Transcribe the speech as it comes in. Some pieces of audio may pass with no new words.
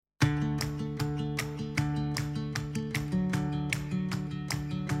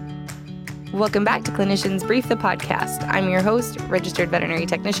Welcome back to Clinicians Brief, the podcast. I'm your host, registered veterinary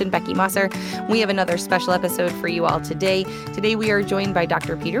technician Becky Mosser. We have another special episode for you all today. Today we are joined by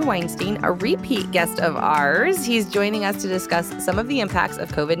Dr. Peter Weinstein, a repeat guest of ours. He's joining us to discuss some of the impacts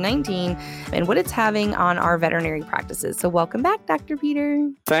of COVID-19 and what it's having on our veterinary practices. So welcome back, Dr.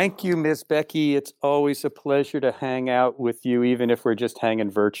 Peter. Thank you, Miss Becky. It's always a pleasure to hang out with you, even if we're just hanging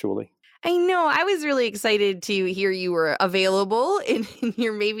virtually. I know. I was really excited to hear you were available in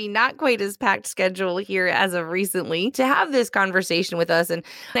your maybe not quite as packed schedule here as of recently to have this conversation with us. And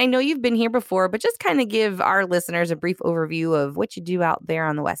I know you've been here before, but just kind of give our listeners a brief overview of what you do out there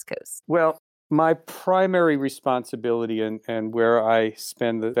on the West Coast. Well, my primary responsibility and where I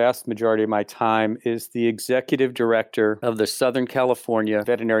spend the vast majority of my time is the executive director of the Southern California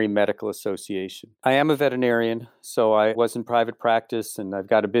Veterinary Medical Association. I am a veterinarian, so I was in private practice and I've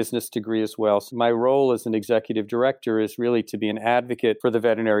got a business degree as well. So my role as an executive director is really to be an advocate for the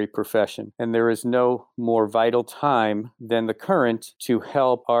veterinary profession. And there is no more vital time than the current to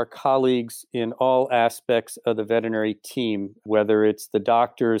help our colleagues in all aspects of the veterinary team, whether it's the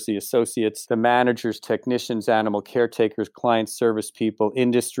doctors, the associates, the managers, technicians, animal caretakers, client service people,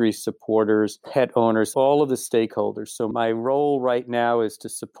 industry supporters, pet owners, all of the stakeholders. So my role right now is to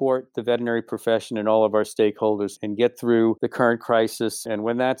support the veterinary profession and all of our stakeholders and get through the current crisis. And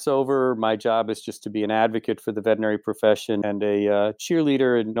when that's over, my job is just to be an advocate for the veterinary profession and a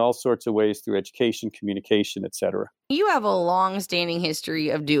cheerleader in all sorts of ways through education, communication, etc. You have a long-standing history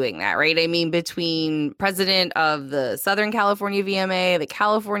of doing that, right? I mean, between president of the Southern California VMA, the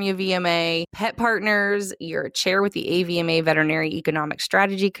California VMA, Pet Partners, you're a chair with the AVMA Veterinary Economic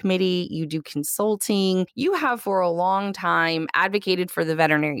Strategy Committee, you do consulting. You have for a long time advocated for the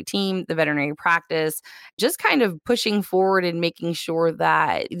veterinary team, the veterinary practice, just kind of pushing forward and making sure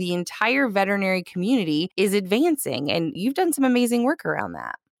that the entire veterinary community is advancing. And you've done some amazing work around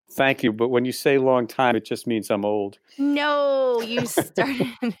that. Thank you. But when you say long time, it just means I'm old. No, you started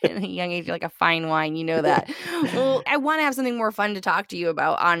at a young age, like a fine wine. You know that. Well, I want to have something more fun to talk to you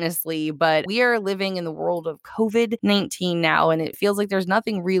about, honestly, but we are living in the world of COVID-19 now, and it feels like there's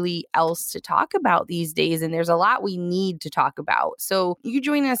nothing really else to talk about these days, and there's a lot we need to talk about. So you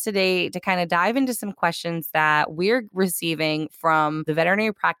join us today to kind of dive into some questions that we're receiving from the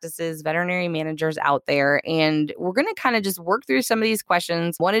veterinary practices, veterinary managers out there, and we're going to kind of just work through some of these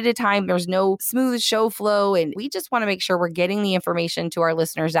questions one at a time. There's no smooth show flow, and we just want to make sure we're getting the information to our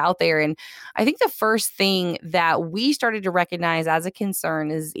listeners out there. And I think the first thing that we started to recognize as a concern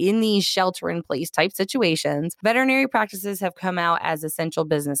is in these shelter-in-place type situations, veterinary practices have come out as essential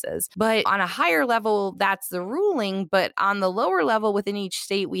businesses. But on a higher level, that's the ruling. But on the lower level within each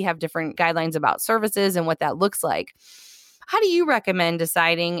state, we have different guidelines about services and what that looks like. How do you recommend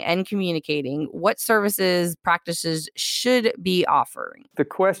deciding and communicating what services practices should be offering? The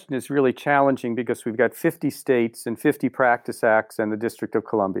question is really challenging because we've got 50 states and 50 practice acts and the District of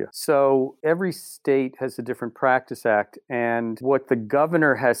Columbia. So every state has a different practice act, and what the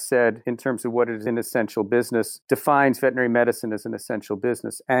governor has said in terms of what is an essential business defines veterinary medicine as an essential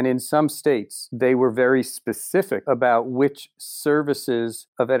business. And in some states, they were very specific about which services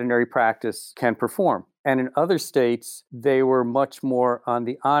a veterinary practice can perform. And in other states, they were much more on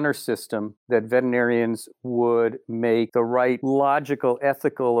the honor system that veterinarians would make the right, logical,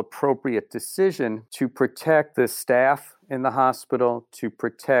 ethical, appropriate decision to protect the staff in the hospital, to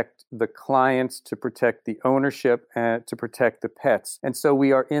protect the clients, to protect the ownership, and to protect the pets. And so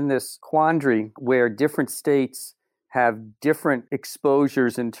we are in this quandary where different states have different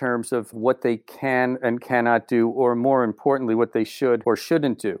exposures in terms of what they can and cannot do, or more importantly, what they should or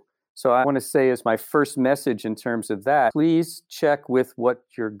shouldn't do. So I want to say as my first message in terms of that, please check with what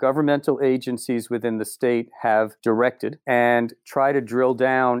your governmental agencies within the state have directed and try to drill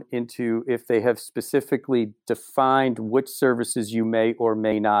down into if they have specifically defined which services you may or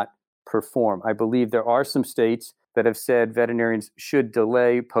may not perform. I believe there are some states that have said veterinarians should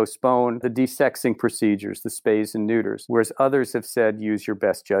delay, postpone the desexing procedures, the spays and neuters, whereas others have said use your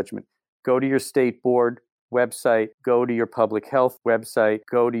best judgment. Go to your state board website, go to your public health website,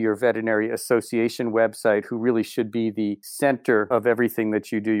 go to your veterinary association website, who really should be the center of everything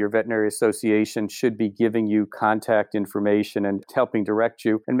that you do. Your veterinary association should be giving you contact information and helping direct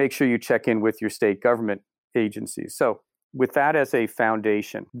you, and make sure you check in with your state government agencies. So with that as a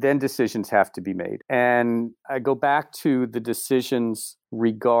foundation, then decisions have to be made. And I go back to the decisions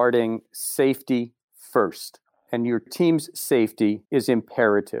regarding safety first. And your team's safety is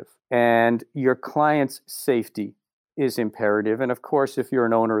imperative. And your client's safety is imperative. And of course, if you're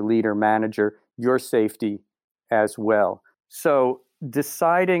an owner, leader, manager, your safety as well. So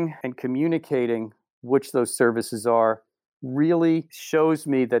deciding and communicating which those services are really shows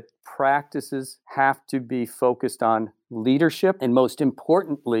me that practices have to be focused on leadership. And most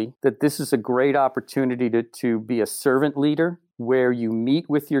importantly, that this is a great opportunity to be a servant leader where you meet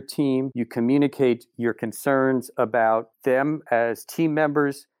with your team, you communicate your concerns about them as team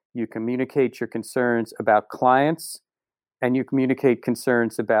members, you communicate your concerns about clients, and you communicate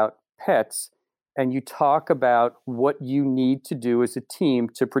concerns about pets, and you talk about what you need to do as a team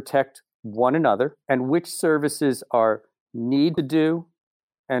to protect one another and which services are need to do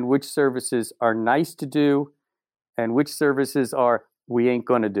and which services are nice to do and which services are we ain't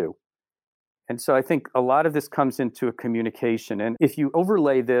going to do. And so I think a lot of this comes into a communication. And if you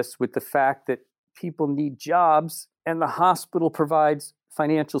overlay this with the fact that people need jobs and the hospital provides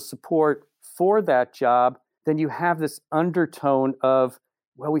financial support for that job, then you have this undertone of,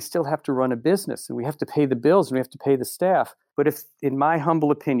 well, we still have to run a business and we have to pay the bills and we have to pay the staff. But if, in my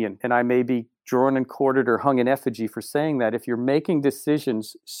humble opinion, and I may be drawn and quartered or hung in effigy for saying that, if you're making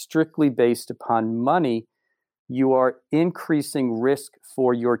decisions strictly based upon money, you are increasing risk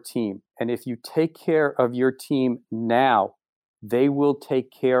for your team. And if you take care of your team now, they will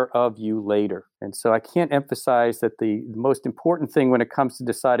take care of you later. And so I can't emphasize that the most important thing when it comes to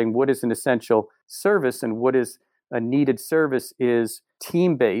deciding what is an essential service and what is a needed service is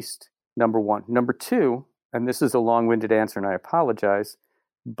team-based, number one. Number two, and this is a long-winded answer and I apologize,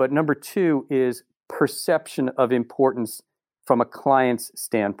 but number two is perception of importance from a client's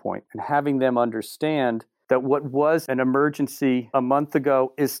standpoint and having them understand that what was an emergency a month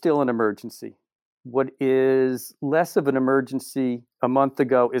ago is still an emergency. What is less of an emergency a month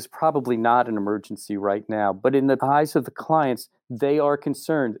ago is probably not an emergency right now. But in the eyes of the clients, they are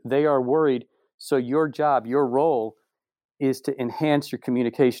concerned, they are worried. So your job, your role is to enhance your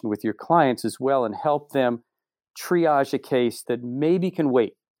communication with your clients as well and help them triage a case that maybe can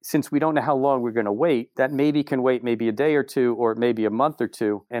wait. Since we don't know how long we're going to wait, that maybe can wait maybe a day or two or maybe a month or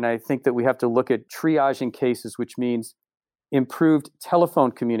two. And I think that we have to look at triaging cases, which means improved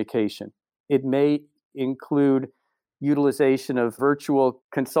telephone communication. It may include utilization of virtual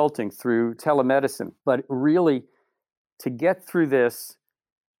consulting through telemedicine. But really, to get through this,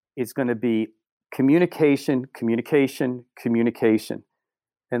 it's going to be communication, communication, communication.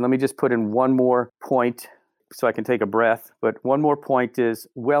 And let me just put in one more point so I can take a breath. But one more point is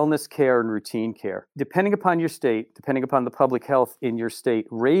wellness care and routine care. Depending upon your state, depending upon the public health in your state,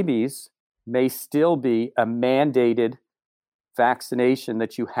 rabies may still be a mandated vaccination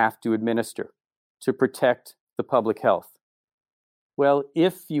that you have to administer to protect the public health. Well,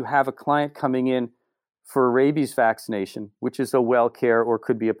 if you have a client coming in for a rabies vaccination, which is a well care or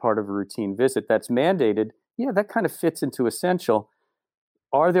could be a part of a routine visit that's mandated, yeah, that kind of fits into essential.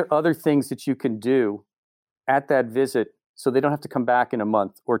 Are there other things that you can do at that visit so they don't have to come back in a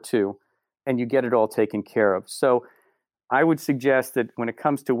month or two and you get it all taken care of? So I would suggest that when it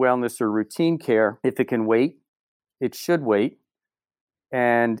comes to wellness or routine care, if it can wait, it should wait.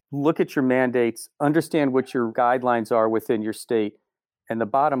 And look at your mandates, understand what your guidelines are within your state. And the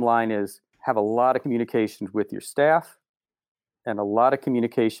bottom line is have a lot of communications with your staff and a lot of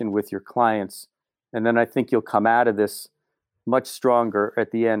communication with your clients. And then I think you'll come out of this much stronger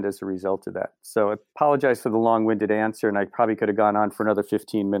at the end as a result of that. So I apologize for the long-winded answer, and I probably could have gone on for another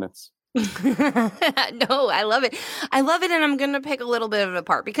 15 minutes. No, I love it. I love it. And I'm going to pick a little bit of it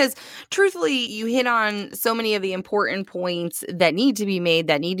apart because truthfully, you hit on so many of the important points that need to be made,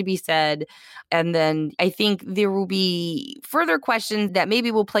 that need to be said. And then I think there will be further questions that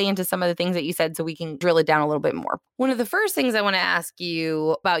maybe will play into some of the things that you said so we can drill it down a little bit more. One of the first things I want to ask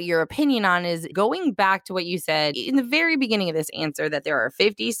you about your opinion on is going back to what you said in the very beginning of this answer, that there are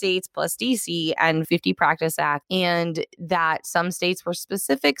 50 states plus DC and 50 Practice Act, and that some states were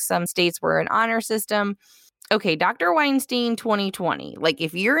specific, some states were an honor system. Okay, Dr. Weinstein 2020, like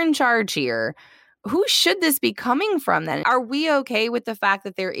if you're in charge here, who should this be coming from then? Are we okay with the fact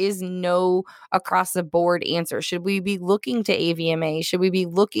that there is no across the board answer? Should we be looking to AVMA? Should we be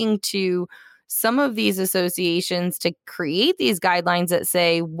looking to some of these associations to create these guidelines that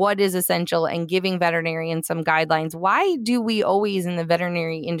say what is essential and giving veterinarians some guidelines? Why do we always in the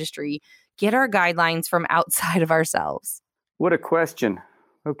veterinary industry get our guidelines from outside of ourselves? What a question.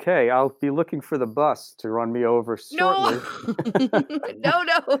 Okay, I'll be looking for the bus to run me over shortly.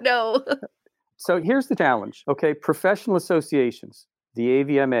 No. So here's the challenge. Okay, professional associations, the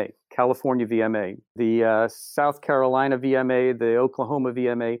AVMA, California VMA, the South Carolina VMA, the Oklahoma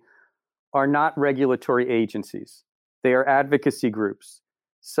VMA, are not regulatory agencies. They are advocacy groups.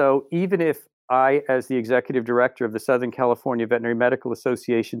 So even if I, as the executive director of the Southern California Veterinary Medical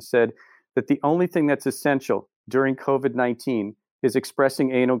Association, said that the only thing that's essential during COVID-19 is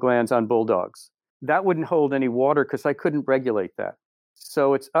expressing anal glands on bulldogs, that wouldn't hold any water because I couldn't regulate that.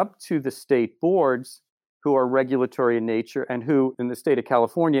 So it's up to the state boards who are regulatory in nature and who, in the state of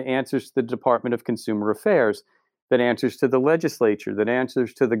California, answers to the Department of Consumer Affairs, that answers to the legislature, that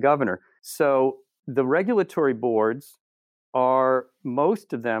answers to the governor. So the regulatory boards are,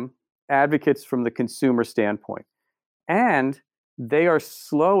 most of them, advocates from the consumer standpoint. And they are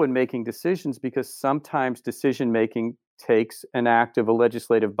slow in making decisions because sometimes decision-making takes an act of a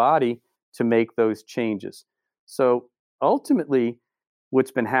legislative body to make those changes. So ultimately,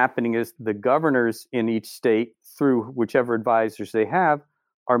 what's been happening is the governors in each state, through whichever advisors they have,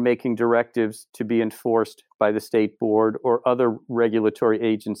 are making directives to be enforced by the state board or other regulatory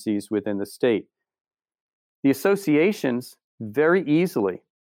agencies within the state. The associations very easily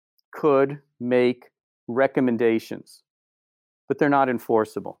could make recommendations, but they're not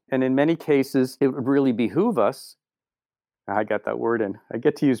enforceable. And in many cases, it would really behoove us. I got that word in. I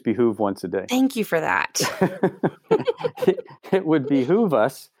get to use behoove once a day. Thank you for that. It would behoove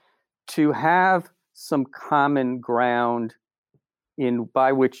us to have some common ground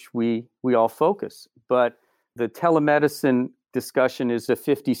by which we all focus. But the telemedicine discussion is a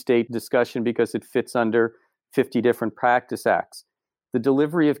 50-state discussion because it fits under 50 different practice acts. The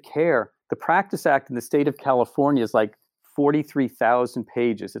delivery of care, the Practice Act in the state of California is like 43,000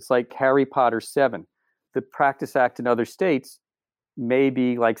 pages. It's like Harry Potter 7. The Practice Act in other states may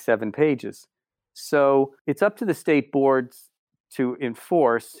be like 7 pages. So it's up to the state boards to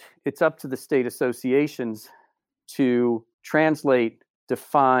enforce. It's up to the state associations to translate,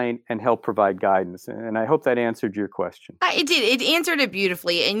 define, and help provide guidance. And I hope that answered your question. It did. It answered it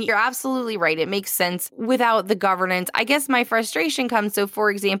beautifully. And you're absolutely right. It makes sense without the governance. I guess my frustration comes. So, for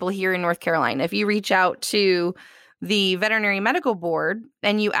example, here in North Carolina, if you reach out to the Veterinary Medical Board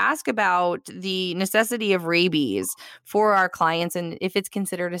and you ask about the necessity of rabies for our clients and if it's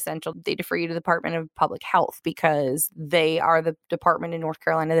considered essential, they defer you to the Department of Public Health because they are the department in North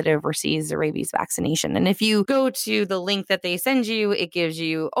Carolina that oversees the rabies vaccination. And if you go to the link that they send you, it gives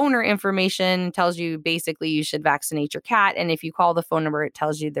you owner information, tells you basically you should vaccinate your cat. And if you call the phone number, it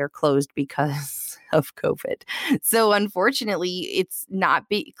tells you they're closed because of COVID. So unfortunately, it's not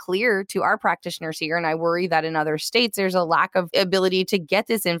clear to our practitioners here. And I worry that in other states, there's a lack of ability to get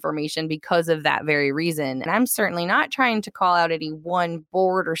this information because of that very reason. And I'm certainly not trying to call out any one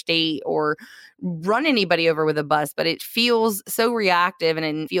board or state or run anybody over with a bus, but it feels so reactive. And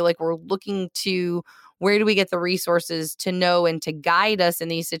I feel like we're looking to where do we get the resources to know and to guide us in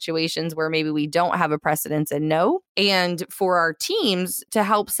these situations where maybe we don't have a precedence and know? And for our teams to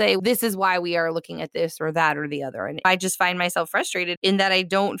help say, this is why we are looking at this or that or the other. And I just find myself frustrated in that I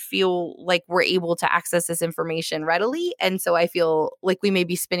don't feel like we're able to access this information readily. And so I feel like we may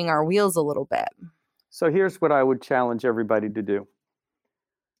be spinning our wheels a little bit. So here's what I would challenge everybody to do.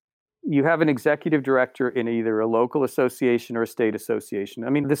 You have an executive director in either a local association or a state association.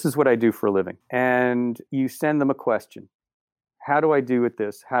 I mean, this is what I do for a living. And you send them a question. How do I do with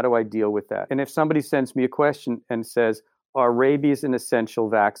this? How do I deal with that? And if somebody sends me a question and says, are rabies an essential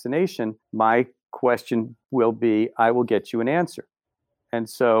vaccination? My question will be, I will get you an answer. And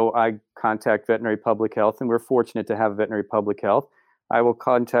so I contact Veterinary Public Health, and we're fortunate to have Veterinary Public Health. I will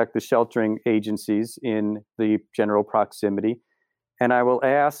contact the sheltering agencies in the general proximity, and I will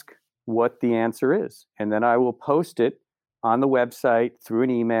ask what the answer is. And then I will post it on the website, through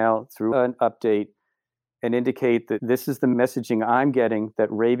an email, through an update, and indicate that this is the messaging I'm getting,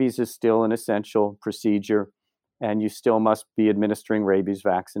 that rabies is still an essential procedure, and you still must be administering rabies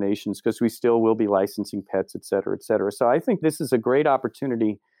vaccinations because we still will be licensing pets, et cetera, et cetera. So I think this is a great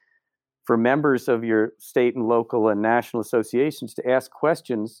opportunity for members of your state and local and national associations to ask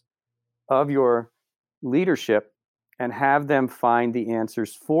questions of your leadership and have them find the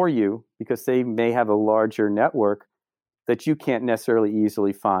answers for you because they may have a larger network that you can't necessarily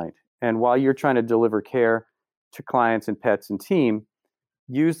easily find. And while you're trying to deliver care to clients and pets and team,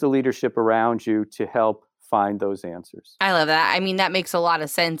 use the leadership around you to help find those answers. I love that. I mean, that makes a lot of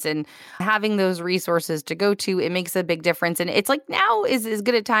sense. And having those resources to go to, it makes a big difference. And it's like now is as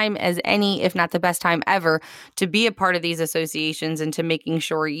good a time as any, if not the best time ever, to be a part of these associations and to making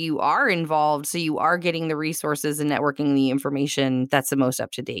sure you are involved so you are getting the resources and networking the information that's the most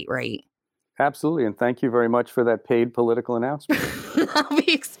up to date, right? Absolutely. And thank you very much for that paid political announcement. I'll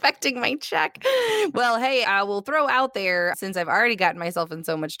be expecting my check. Well, hey, I will throw out there, since I've already gotten myself in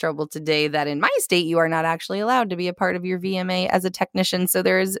so much trouble today, that in my state, you are not actually allowed to be a part of your VMA as a technician. So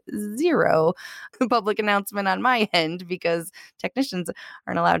there is zero public announcement on my end because technicians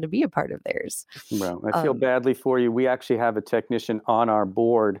aren't allowed to be a part of theirs. Well, I feel badly for you. We actually have a technician on our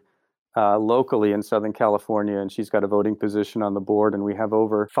board locally in Southern California, and she's got a voting position on the board. And we have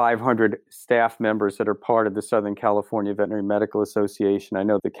over 500 staff members that are part of the Southern California Veterinary Medical Association. I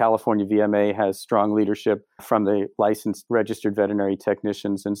know the California VMA has strong leadership from the licensed registered veterinary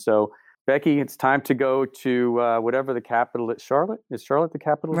technicians. And so, Becky, it's time to go to whatever the capital is. Charlotte? Is Charlotte the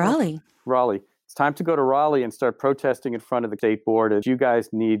capital? Raleigh. Raleigh. It's time to go to Raleigh and start protesting in front of the state board as you guys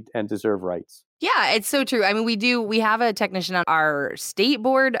need and deserve rights. Yeah, it's so true. I mean, we have a technician on our state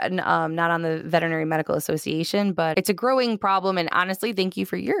board, not on the Veterinary Medical Association, but it's a growing problem. And honestly, thank you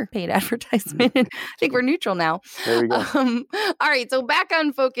for your paid advertisement. I think we're neutral now. There we go. All right, so back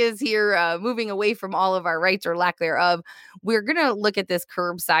on focus here, moving away from all of our rights or lack thereof, we're going to look at this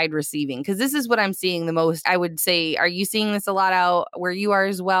curbside receiving, because this is what I'm seeing the most. I would say, are you seeing this a lot out where you are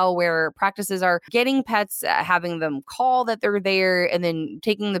as well, where practices are getting pets, having them call that they're there, and then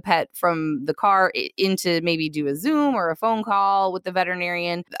taking the pet from the car into maybe do a Zoom or a phone call with the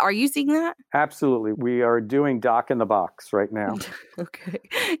veterinarian? Are you seeing that? Absolutely. We are doing Doc in the Box right now. Okay.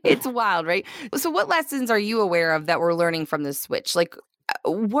 It's wild, right? So what lessons are you aware of that we're learning from this switch? Like,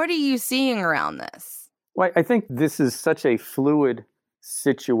 what are you seeing around this? Well, I think this is such a fluid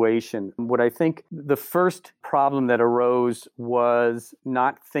situation. What I think the first problem that arose was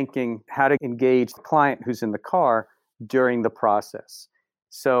not thinking how to engage the client who's in the car during the process.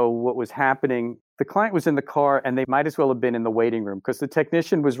 So what was happening, the client was in the car and they might as well have been in the waiting room, because the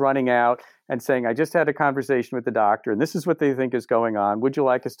technician was running out and saying, I just had a conversation with the doctor and this is what they think is going on. Would you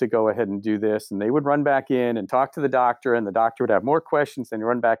like us to go ahead and do this? And they would run back in and talk to the doctor, and the doctor would have more questions and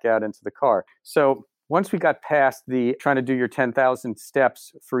run back out into the car. So once we got past the trying to do your 10,000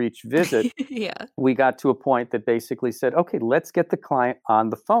 steps for each visit, we got to a point that basically said, okay, let's get the client on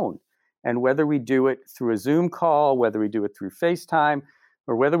the phone. And whether we do it through a Zoom call, whether we do it through FaceTime,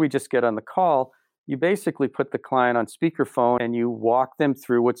 or whether we just get on the call, you basically put the client on speakerphone and you walk them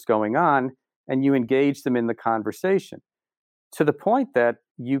through what's going on and you engage them in the conversation, to the point that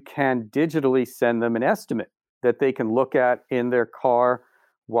you can digitally send them an estimate that they can look at in their car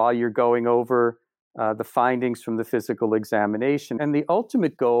while you're going over the findings from the physical examination. And the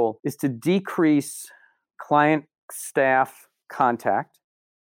ultimate goal is to decrease client-staff contact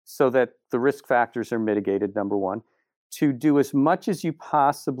so that the risk factors are mitigated, number one, to do as much as you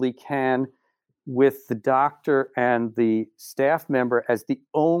possibly can with the doctor and the staff member as the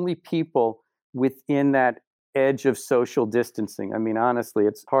only people within that edge of social distancing. I mean, honestly,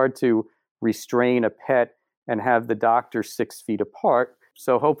 it's hard to restrain a pet and have the doctor 6 feet apart.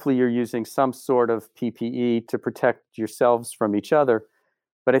 So hopefully you're using some sort of PPE to protect yourselves from each other.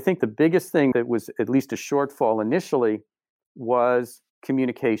 But I think the biggest thing that was at least a shortfall initially was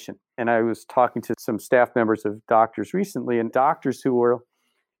communication. And I was talking to some staff members of doctors recently, and doctors who were,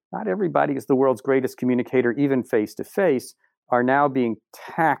 not everybody is the world's greatest communicator, even face to face, are now being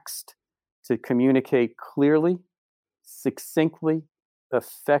taxed to communicate clearly, succinctly,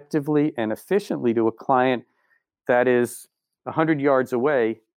 effectively, and efficiently to a client that is 100 yards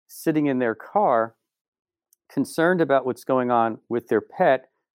away, sitting in their car, concerned about what's going on with their pet,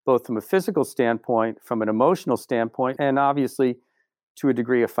 both from a physical standpoint, from an emotional standpoint, and obviously to a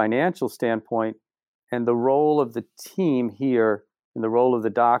degree a financial standpoint. And the role of the team here and the role of the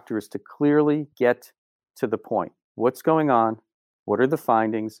doctor is to clearly get to the point. What's going on? What are the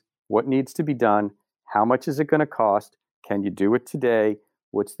findings? What needs to be done? How much is it going to cost? Can you do it today?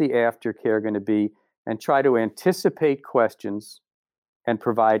 What's the aftercare going to be? And try to anticipate questions and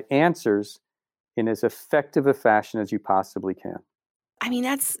provide answers in as effective a fashion as you possibly can. I mean,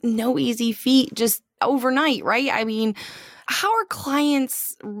 that's no easy feat just overnight, right? I mean, how are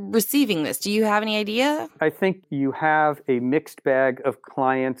clients receiving this? Do you have any idea? I think you have a mixed bag of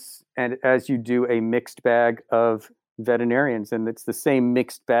clients, and as you do a mixed bag of veterinarians, and it's the same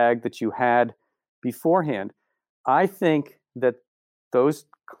mixed bag that you had beforehand. I think that those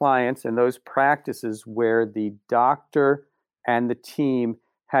clients and those practices where the doctor and the team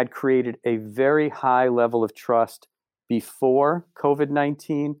had created a very high level of trust before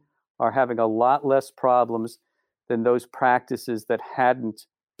COVID-19 are having a lot less problems than those practices that hadn't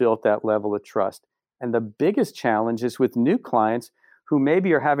built that level of trust. And the biggest challenge is with new clients who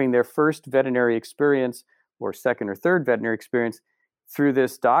maybe are having their first veterinary experience or second or third veterinary experience through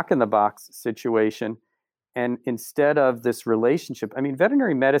this Doc in the Box situation. And instead of this relationship, I mean,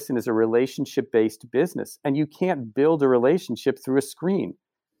 veterinary medicine is a relationship-based business, and you can't build a relationship through a screen.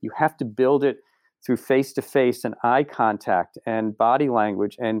 You have to build it through face-to-face and eye contact and body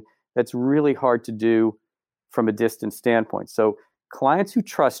language, and that's really hard to do from a distance standpoint. So clients who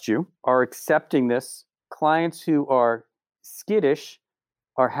trust you are accepting this. Clients who are skittish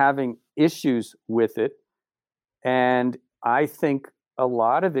are having issues with it. And I think a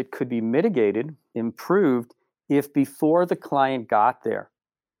lot of it could be mitigated, improved, if before the client got there,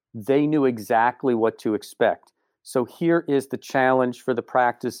 they knew exactly what to expect. So here is the challenge for the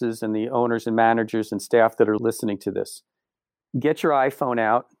practices and the owners and managers and staff that are listening to this. Get your iPhone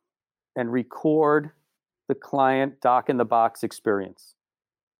out and record the client doc in the box experience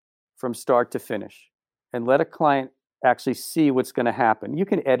from start to finish, and let a client actually see what's going to happen. You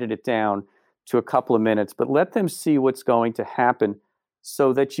can edit it down to a couple of minutes, but let them see what's going to happen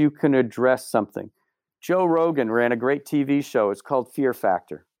so that you can address something. Joe Rogan ran a great TV show. It's called Fear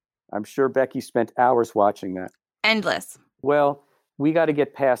Factor. I'm sure Becky spent hours watching that. Endless. Well, we got to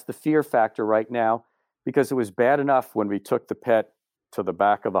get past the fear factor right now, because it was bad enough when we took the pet to the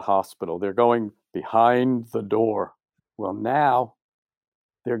back of the hospital. They're going behind the door. Well, now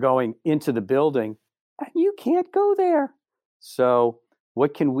they're going into the building and you can't go there. So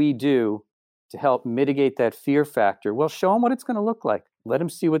what can we do to help mitigate that fear factor? Well, show them what it's going to look like. Let them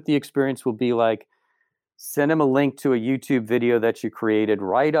see what the experience will be like. Send them a link to a YouTube video that you created.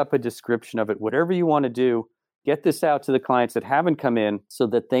 Write up a description of it, whatever you want to do. Get this out to the clients that haven't come in so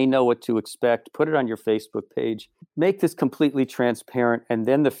that they know what to expect. Put it on your Facebook page. Make this completely transparent, and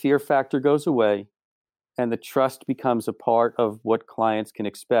then the fear factor goes away and the trust becomes a part of what clients can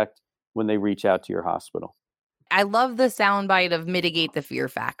expect when they reach out to your hospital. I love the soundbite of mitigate the fear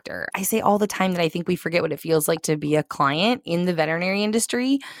factor. I say all the time that I think we forget what it feels like to be a client in the veterinary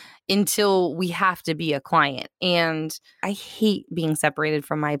industry until we have to be a client. And I hate being separated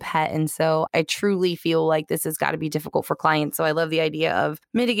from my pet. And so I truly feel like this has got to be difficult for clients. So I love the idea of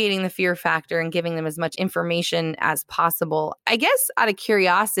mitigating the fear factor and giving them as much information as possible. I guess out of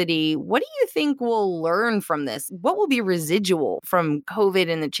curiosity, what do you think we'll learn from this? What will be residual from COVID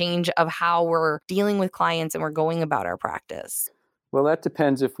and the change of how we're dealing with clients and we're going about our practice? Well, that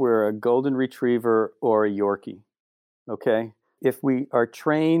depends if we're a golden retriever or a Yorkie, okay? If we are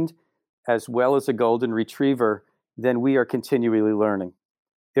trained as well as a golden retriever, then we are continually learning.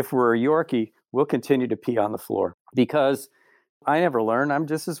 If we're a Yorkie, we'll continue to pee on the floor because I never learn.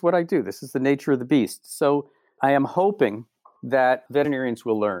 This is what I do. This is the nature of the beast. So I am hoping that veterinarians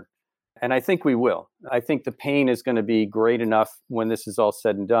will learn. And I think we will. I think the pain is going to be great enough when this is all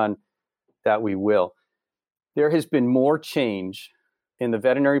said and done that we will. There has been more change in the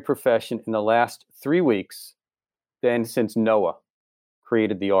veterinary profession in the last 3 weeks than since Noah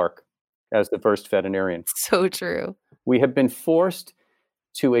created the ark as the first veterinarian. So true. We have been forced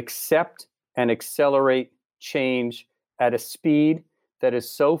to accept and accelerate change at a speed that is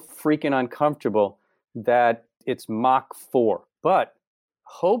so freaking uncomfortable that it's Mach 4. But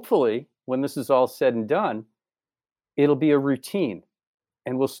hopefully, when this is all said and done, it'll be a routine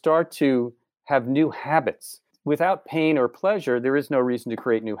and we'll start to have new habits. Without pain or pleasure, there is no reason to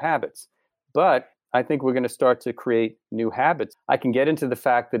create new habits. But I think we're going to start to create new habits. I can get into the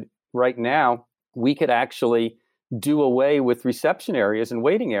fact that right now we could actually do away with reception areas and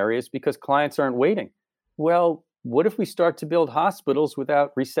waiting areas because clients aren't waiting. Well, what if we start to build hospitals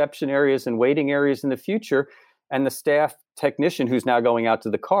without reception areas and waiting areas in the future, and the staff technician who's now going out to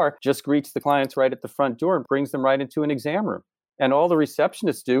the car just greets the clients right at the front door and brings them right into an exam room? And all the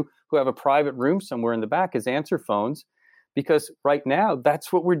receptionists do, who have a private room somewhere in the back, is answer phones. Because right now,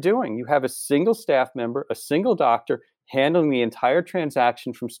 that's what we're doing. You have a single staff member, a single doctor handling the entire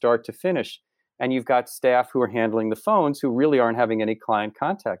transaction from start to finish. And you've got staff who are handling the phones who really aren't having any client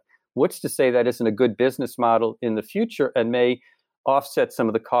contact. What's to say that isn't a good business model in the future and may offset some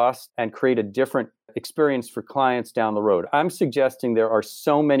of the costs and create a different experience for clients down the road? I'm suggesting there are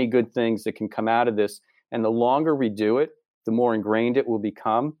so many good things that can come out of this. And the longer we do it, the more ingrained it will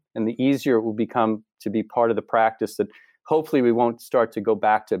become and the easier it will become to be part of the practice that hopefully we won't start to go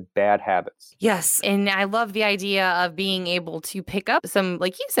back to bad habits. Yes. And I love the idea of being able to pick up some,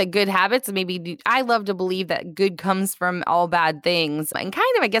 like you said, good habits. Maybe I love to believe that good comes from all bad things. And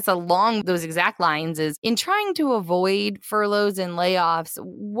kind of, I guess, along those exact lines is in trying to avoid furloughs and layoffs,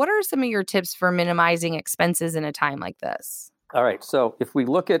 what are some of your tips for minimizing expenses in a time like this? All right. So if we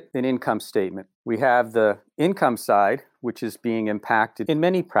look at an income statement, we have the income side, which is being impacted in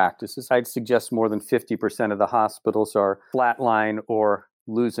many practices. I'd suggest more than 50% of the hospitals are flatline or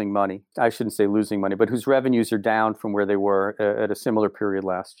losing money. I shouldn't say losing money, but whose revenues are down from where they were at a similar period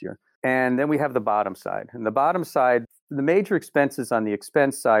last year. And then we have the bottom side. And the bottom side, the major expenses on the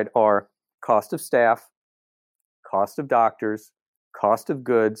expense side are cost of staff, cost of doctors, cost of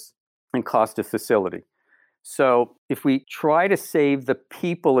goods, and cost of facility. So if we try to save the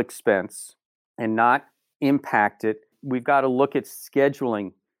people expense and not impact it, we've got to look at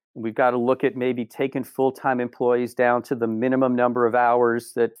scheduling. We've got to look at maybe taking full-time employees down to the minimum number of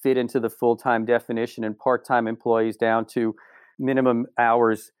hours that fit into the full-time definition and part-time employees down to minimum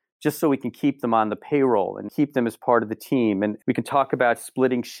hours just so we can keep them on the payroll and keep them as part of the team. And we can talk about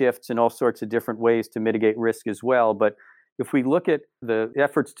splitting shifts and all sorts of different ways to mitigate risk as well. But if we look at the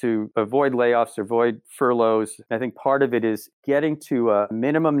efforts to avoid layoffs, avoid furloughs, I think part of it is getting to a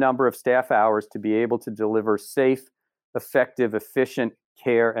minimum number of staff hours to be able to deliver safe, effective, efficient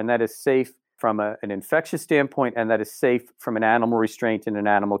care. And that is safe from an infectious standpoint, and that is safe from an animal restraint and an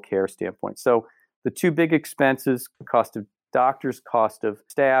animal care standpoint. So the two big expenses, cost of doctors, cost of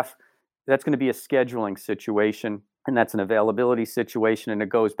staff, that's going to be a scheduling situation. And that's an availability situation. And it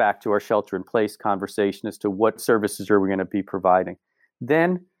goes back to our shelter in place conversation as to what services are we going to be providing.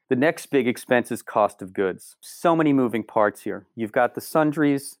 Then the next big expense is cost of goods. So many moving parts here. You've got the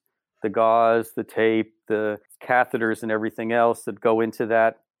sundries, the gauze, the tape, the catheters, and everything else that go into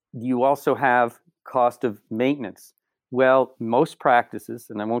that. You also have cost of maintenance. Well, most practices,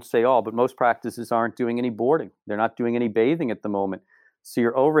 and I won't say all, but most practices aren't doing any boarding. They're not doing any bathing at the moment. So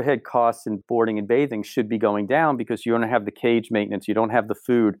your overhead costs in boarding and bathing should be going down because you don't have the cage maintenance, you don't have the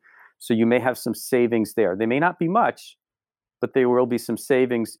food. So you may have some savings there. They may not be much, but there will be some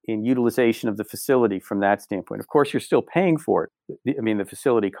savings in utilization of the facility from that standpoint. Of course, you're still paying for it, the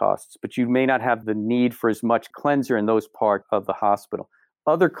facility costs, but you may not have the need for as much cleanser in those parts of the hospital.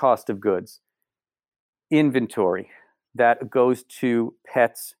 Other cost of goods, inventory that goes to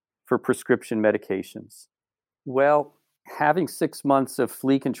pets for prescription medications. Well, having 6 months of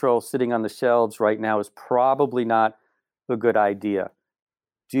flea control sitting on the shelves right now is probably not a good idea.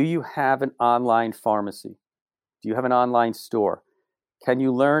 Do you have an online pharmacy? Do you have an online store? Can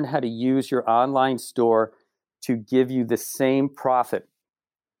you learn how to use your online store to give you the same profit?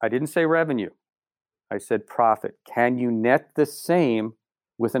 I didn't say revenue. I said profit. Can you net the same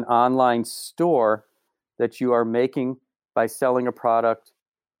with an online store that you are making by selling a product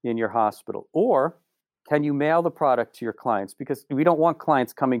in your hospital? Or can you mail the product to your clients? Because we don't want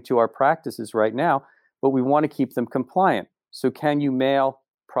clients coming to our practices right now, but we want to keep them compliant. So can you mail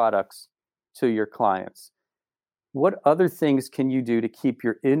products to your clients? What other things can you do to keep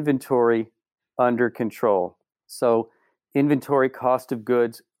your inventory under control? So inventory, cost of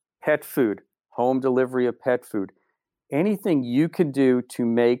goods, pet food, home delivery of pet food, anything you can do to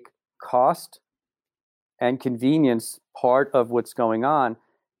make cost and convenience part of what's going on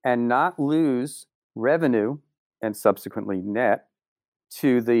and not lose revenue and subsequently net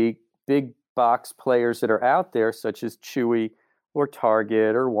to the big box players that are out there, such as Chewy or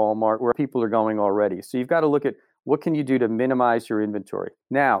Target or Walmart, where people are going already. So you've got to look at what can you do to minimize your inventory.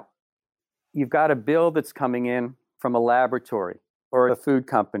 Now, you've got a bill that's coming in from a laboratory or a food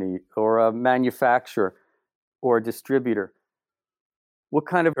company or a manufacturer or a distributor. What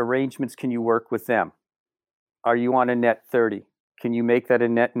kind of arrangements can you work with them? Are you on a net 30? Can you make that a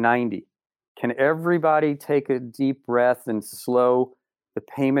net 90? Can everybody take a deep breath and slow the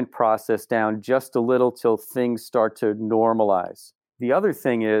payment process down just a little till things start to normalize? The other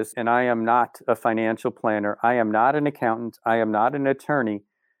thing is, and I am not a financial planner, I am not an accountant, I am not an attorney,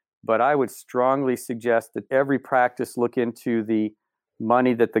 but I would strongly suggest that every practice look into the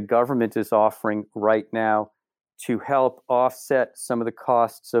money that the government is offering right now to help offset some of the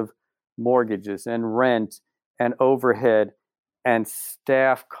costs of mortgages and rent and overhead and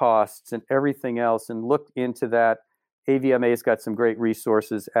staff costs and everything else, and look into that. AVMA's got some great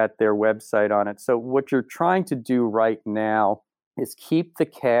resources at their website on it. So what you're trying to do right now is keep the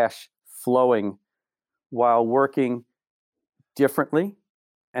cash flowing while working differently.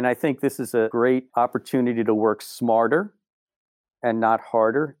 And I think this is a great opportunity to work smarter and not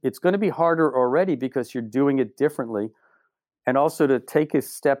harder. It's going to be harder already because you're doing it differently. And also to take a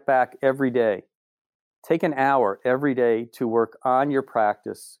step back every day. Take an hour every day to work on your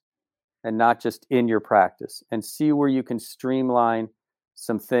practice and not just in your practice, and see where you can streamline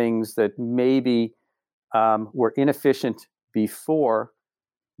some things that maybe were inefficient before.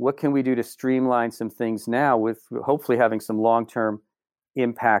 What can we do to streamline some things now with hopefully having some long-term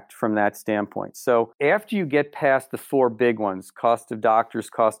impact from that standpoint? So after you get past the four big ones, cost of doctors,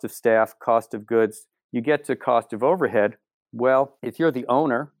 cost of staff, cost of goods, you get to cost of overhead. Well, if you're the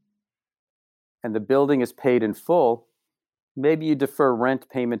owner and the building is paid in full, maybe you defer rent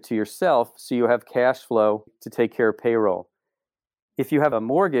payment to yourself so you have cash flow to take care of payroll. If you have a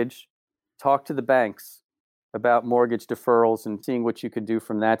mortgage, talk to the banks about mortgage deferrals and seeing what you could do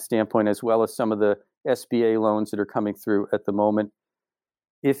from that standpoint, as well as some of the SBA loans that are coming through at the moment.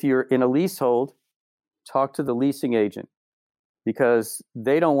 If you're in a leasehold, talk to the leasing agent because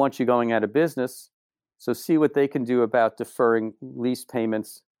they don't want you going out of business. So see what they can do about deferring lease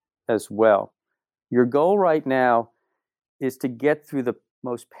payments as well. Your goal right now is to get through the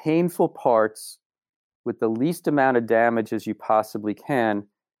most painful parts with the least amount of damage as you possibly can,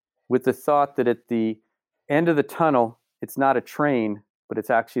 with the thought that at the end of the tunnel, it's not a train, but it's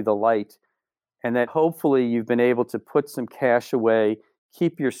actually the light. And that hopefully you've been able to put some cash away,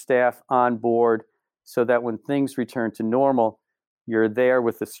 keep your staff on board so that when things return to normal, you're there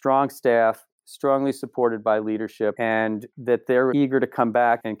with a strong staff, strongly supported by leadership, and that they're eager to come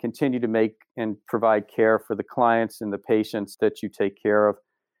back and continue to make and provide care for the clients and the patients that you take care of.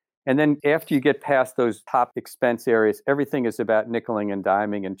 And then after you get past those top expense areas, everything is about nickeling and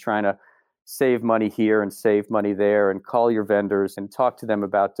diming and trying to save money here and save money there and call your vendors and talk to them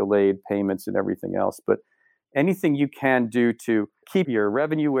about delayed payments and everything else. But anything you can do to keep your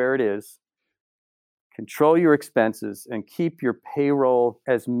revenue where it is, control your expenses, and keep your payroll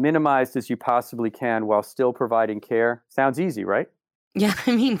as minimized as you possibly can while still providing care. Sounds easy, right? Yeah,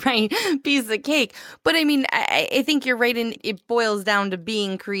 I mean, right, piece of cake. But I mean, I think you're right, and it boils down to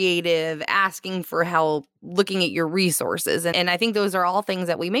being creative, asking for help, looking at your resources. And I think those are all things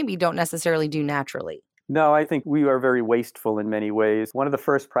that we maybe don't necessarily do naturally. No, I think we are very wasteful in many ways. One of the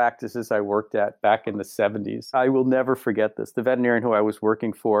first practices I worked at back in the 70s, I will never forget this. The veterinarian who I was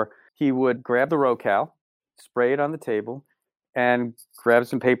working for, he would grab the Rocal, spray it on the table, and grab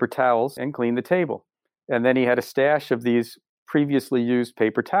some paper towels and clean the table. And then he had a stash of these previously used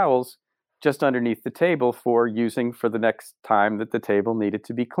paper towels just underneath the table for using for the next time that the table needed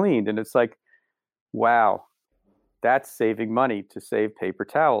to be cleaned. And it's like, wow, that's saving money to save paper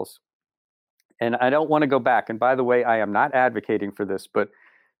towels. And I don't want to go back. And by the way, I am not advocating for this, but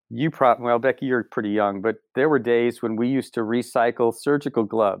well, Becky, you're pretty young, but there were days when we used to recycle surgical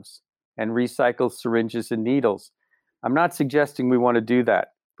gloves and recycle syringes and needles. I'm not suggesting we want to do that,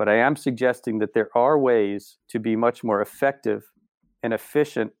 but I am suggesting that there are ways to be much more effective and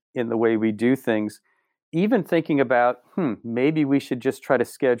efficient in the way we do things. Even thinking about, maybe we should just try to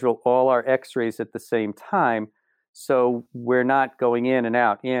schedule all our x-rays at the same time so we're not going in and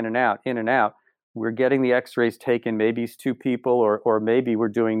out, in and out, in and out. We're getting the x-rays taken, maybe it's two people, or maybe we're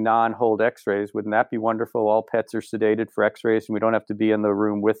doing non-hold x-rays. Wouldn't that be wonderful? All pets are sedated for x-rays and we don't have to be in the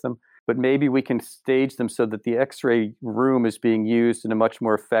room with them. But maybe we can stage them so that the x-ray room is being used in a much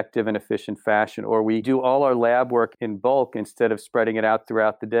more effective and efficient fashion. Or we do all our lab work in bulk instead of spreading it out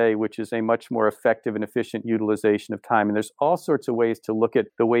throughout the day, which is a much more effective and efficient utilization of time. And there's all sorts of ways to look at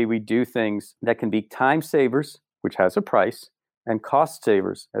the way we do things that can be time savers, which has a price, and cost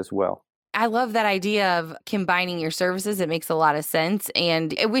savers as well. I love that idea of combining your services. It makes a lot of sense.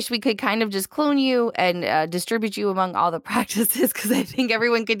 And I wish we could kind of just clone you and distribute you among all the practices, because I think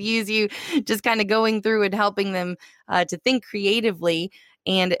everyone could use you just kind of going through and helping them to think creatively.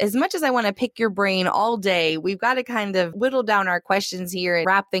 And as much as I want to pick your brain all day, we've got to kind of whittle down our questions here and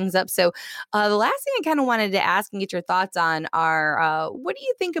wrap things up. So the last thing I kind of wanted to ask and get your thoughts on are, what do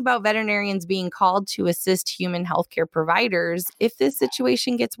you think about veterinarians being called to assist human healthcare providers if this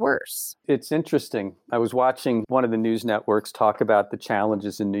situation gets worse? It's interesting. I was watching one of the news networks talk about the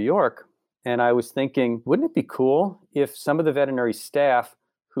challenges in New York, and I was thinking, wouldn't it be cool if some of the veterinary staff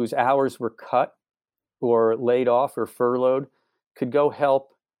whose hours were cut or laid off or furloughed could go help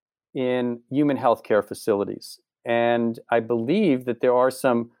in human healthcare facilities? And I believe that there are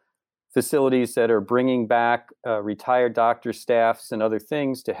some facilities that are bringing back retired doctor staffs and other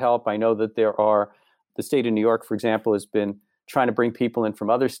things to help. I know that the state of New York, for example, has been trying to bring people in from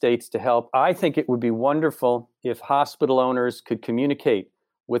other states to help. I think it would be wonderful if hospital owners could communicate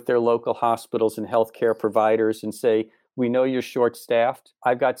with their local hospitals and healthcare providers and say, we know you're short-staffed.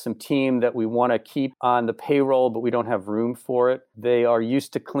 I've got some team that we want to keep on the payroll, but we don't have room for it. They are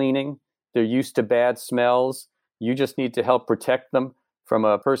used to cleaning. They're used to bad smells. You just need to help protect them from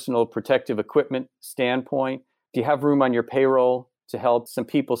a personal protective equipment standpoint. Do you have room on your payroll to help some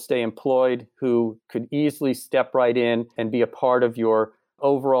people stay employed who could easily step right in and be a part of your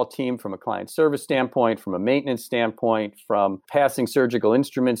overall team from a client service standpoint, from a maintenance standpoint, from passing surgical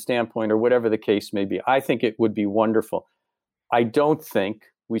instrument standpoint, or whatever the case may be? I think it would be wonderful. I don't think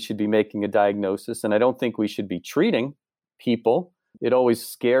we should be making a diagnosis, and I don't think we should be treating people. It always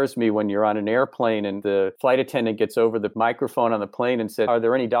scares me when you're on an airplane and the flight attendant gets over the microphone on the plane and said, are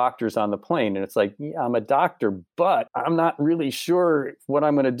there any doctors on the plane? And it's like, yeah, I'm a doctor, but I'm not really sure what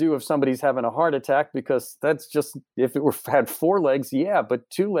I'm going to do if somebody's having a heart attack, because that's just, if it had 4 legs, yeah, but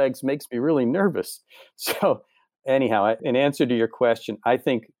 2 legs makes me really nervous. So anyhow, in answer to your question, I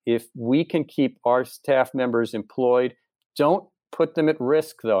think if we can keep our staff members employed, don't put them at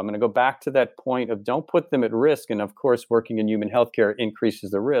risk, though. I'm going to go back to that point of don't put them at risk. And of course, working in human healthcare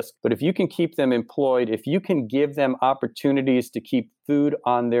increases the risk. But if you can keep them employed, if you can give them opportunities to keep food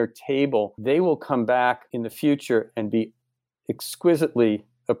on their table, they will come back in the future and be exquisitely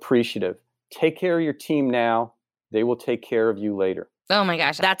appreciative take care of your team now. They will take care of you later. Oh my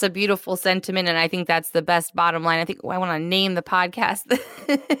gosh, that's a beautiful sentiment. And I think that's the best bottom line. I think I want to name the podcast.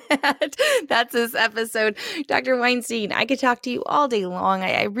 That's this episode. Dr. Weinstein, I could talk to you all day long.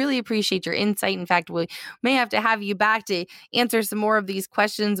 I really appreciate your insight. In fact, we may have to have you back to answer some more of these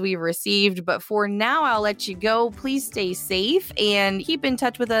questions we've received. But for now, I'll let you go. Please stay safe and keep in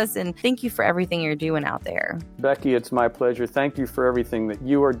touch with us. And thank you for everything you're doing out there. Becky, it's my pleasure. Thank you for everything that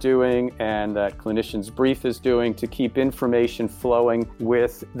you are doing and that Clinicians Brief is doing to keep information flowing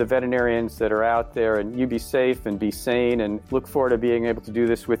with the veterinarians that are out there. And you be safe and be sane, and look forward to being able to do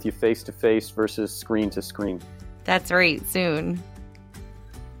this with you face to face versus screen to screen. That's right, soon.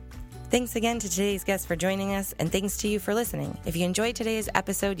 Thanks again to today's guest for joining us, and thanks to you for listening. If you enjoyed today's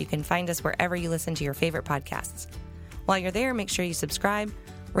episode, you can find us wherever you listen to your favorite podcasts. While you're there, make sure you subscribe,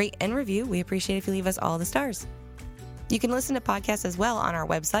 rate, and review. We appreciate if you leave us all the stars. You can listen to podcasts as well on our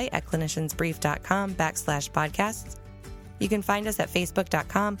website at cliniciansbrief.com/podcasts. You can find us at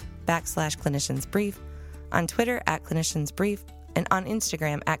facebook.com/cliniciansbrief, on Twitter at cliniciansbrief, and on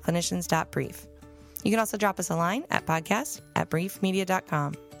Instagram at clinicians.brief. You can also drop us a line at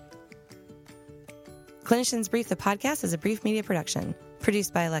podcast@briefmedia.com. Clinicians Brief, the podcast, is a Brief Media production,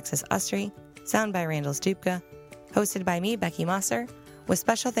 produced by Alexis Ustry, sound by Randall Stupka, hosted by me, Becky Mosser, with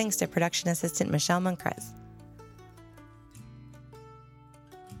special thanks to production assistant Michelle Monkrez.